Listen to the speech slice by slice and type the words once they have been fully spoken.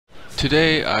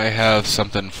Today I have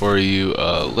something for you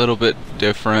a little bit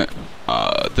different.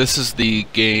 This is the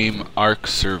game ARK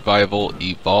Survival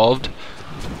Evolved.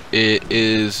 It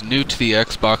is new to the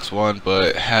Xbox One,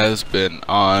 but has been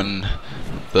on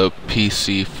the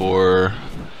PC for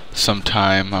some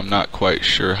time. I'm not quite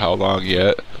sure how long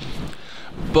yet.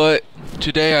 But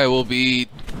today I will be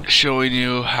showing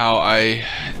you how I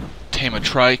tame a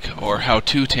trike, or how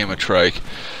to tame a trike,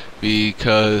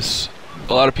 because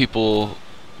a lot of people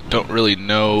don't really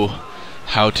know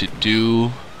how to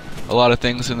do a lot of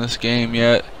things in this game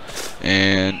yet,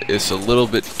 and it's a little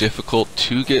bit difficult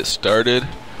to get started,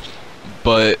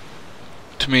 but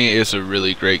to me it's a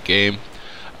really great game.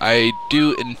 I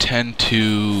do intend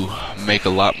to make a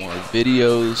lot more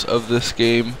videos of this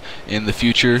game in the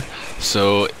future,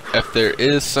 so if there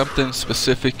is something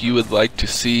specific you would like to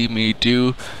see me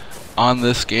do on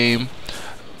this game,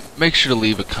 make sure to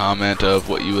leave a comment of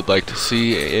what you would like to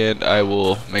see, and I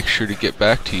will make sure to get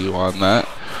back to you on that.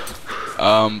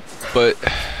 But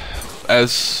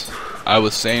as I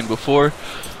was saying before,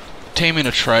 taming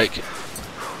a trike,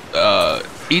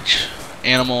 each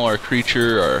animal or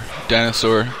creature or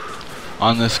dinosaur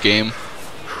on this game,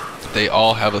 they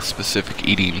all have a specific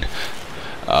eating.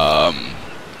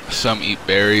 Some eat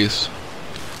berries,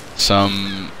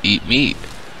 some eat meat,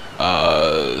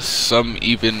 some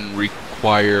even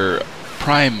require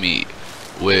prime meat,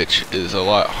 which is a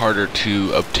lot harder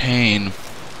to obtain,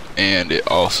 and it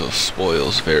also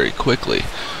spoils very quickly.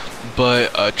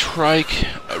 But a trike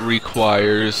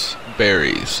requires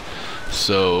berries,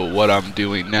 so what I'm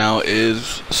doing now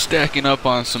is stacking up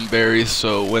on some berries,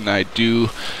 so when I do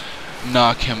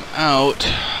knock him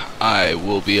out, I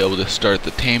will be able to start the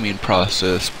taming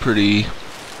process pretty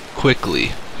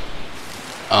quickly.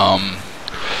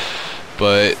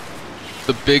 But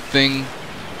the big thing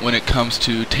when it comes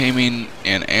to taming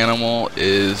an animal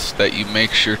is that you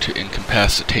make sure to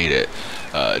incapacitate it.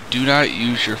 Do not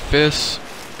use your fists,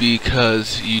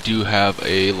 because you do have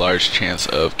a large chance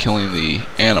of killing the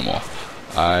animal.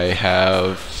 I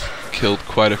have killed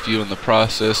quite a few in the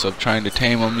process of trying to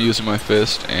tame them using my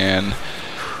fist, and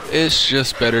it's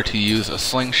just better to use a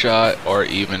slingshot or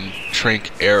even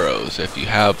Trike arrows if you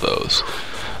have those.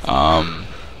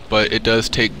 But it does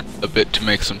take a bit to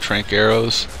make some Trike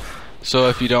arrows, so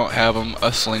if you don't have them,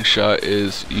 a slingshot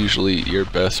is usually your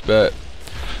best bet.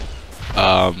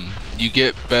 You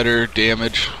get better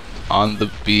damage on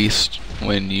the beast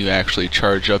when you actually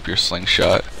charge up your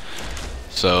slingshot,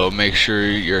 so make sure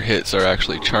your hits are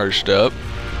actually charged up,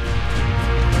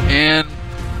 and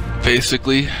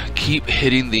basically keep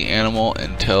hitting the animal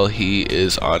until he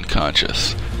is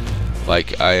unconscious,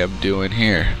 like I am doing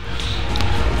here.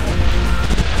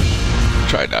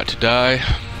 Try not to die,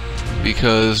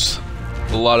 because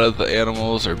a lot of the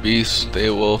animals or beasts, they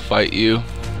will fight you,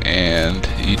 and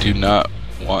you do not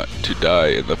want to die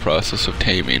in the process of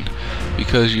taming,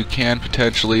 because you can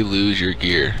potentially lose your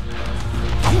gear.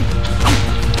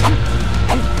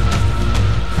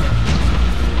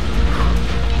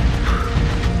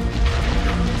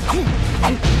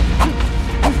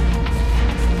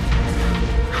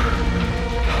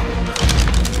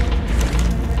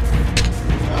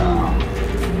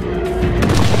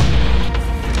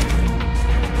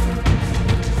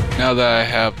 Now that I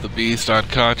have the beast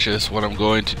unconscious, what I'm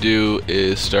going to do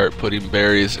is start putting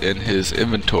berries in his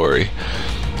inventory,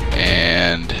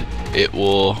 and it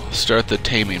will start the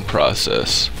taming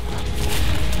process.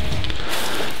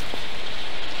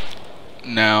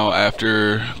 Now,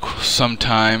 after some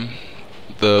time,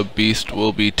 the beast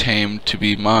will be tamed to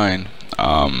be mine.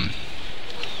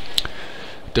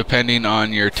 Depending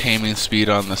on your taming speed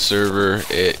on the server,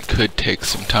 it could take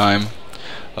some time.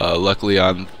 Luckily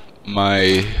on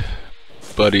my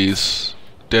buddy's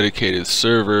dedicated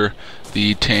server,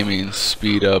 the taming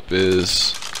speed up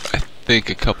is, I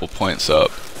think, a couple points up.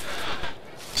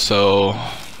 So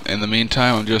in the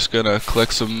meantime, I'm just gonna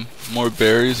collect some more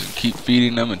berries and keep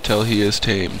feeding them until he is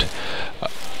tamed.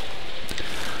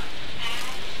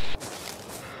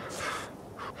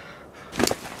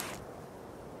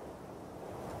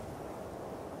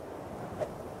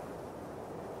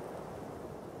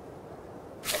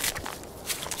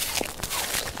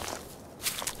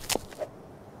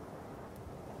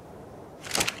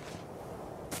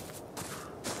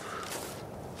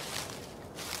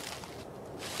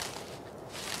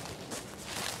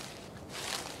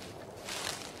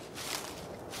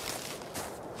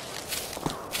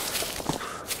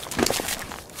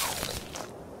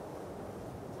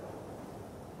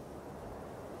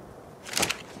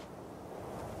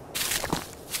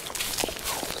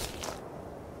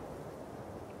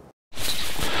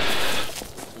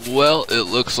 Well, it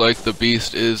looks like the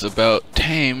beast is about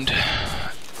tamed,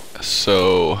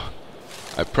 so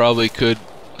I probably could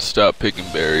stop picking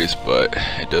berries, but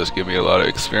it does give me a lot of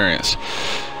experience.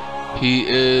 He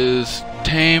is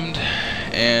tamed,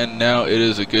 and now it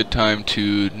is a good time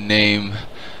to name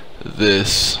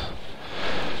this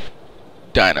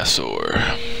Dinosaur.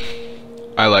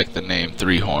 I like the name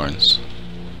Three Horns.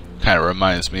 Kind of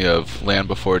reminds me of Land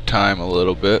Before Time a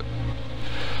little bit.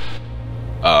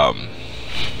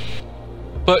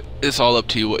 But it's all up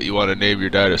to you what you want to name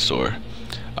your dinosaur.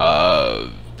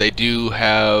 They do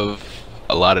have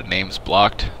a lot of names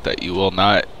blocked that you will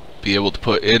not be able to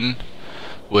put in,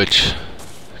 which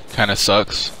kind of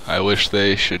sucks. I wish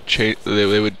they should change.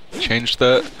 They would change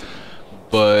that,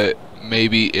 but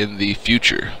maybe in the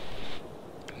future.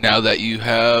 Now that you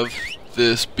have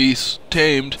this beast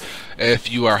tamed,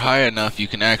 if you are high enough, you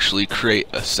can actually create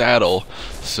a saddle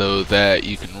so that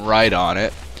you can ride on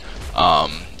it.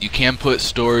 You can put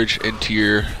storage into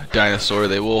your dinosaur.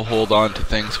 They will hold on to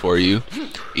things for you.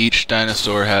 Each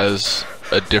dinosaur has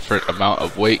a different amount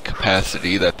of weight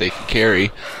capacity that they can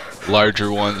carry.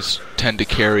 Larger ones tend to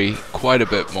carry quite a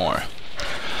bit more.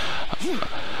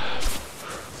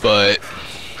 But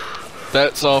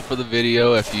that's all for the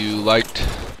video. If you liked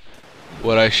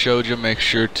what I showed you, make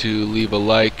sure to leave a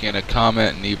like and a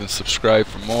comment and even subscribe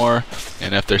for more.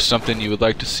 And if there's something you would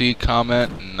like to see,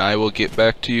 comment and I will get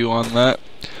back to you on that.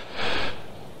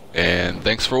 And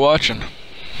thanks for watching.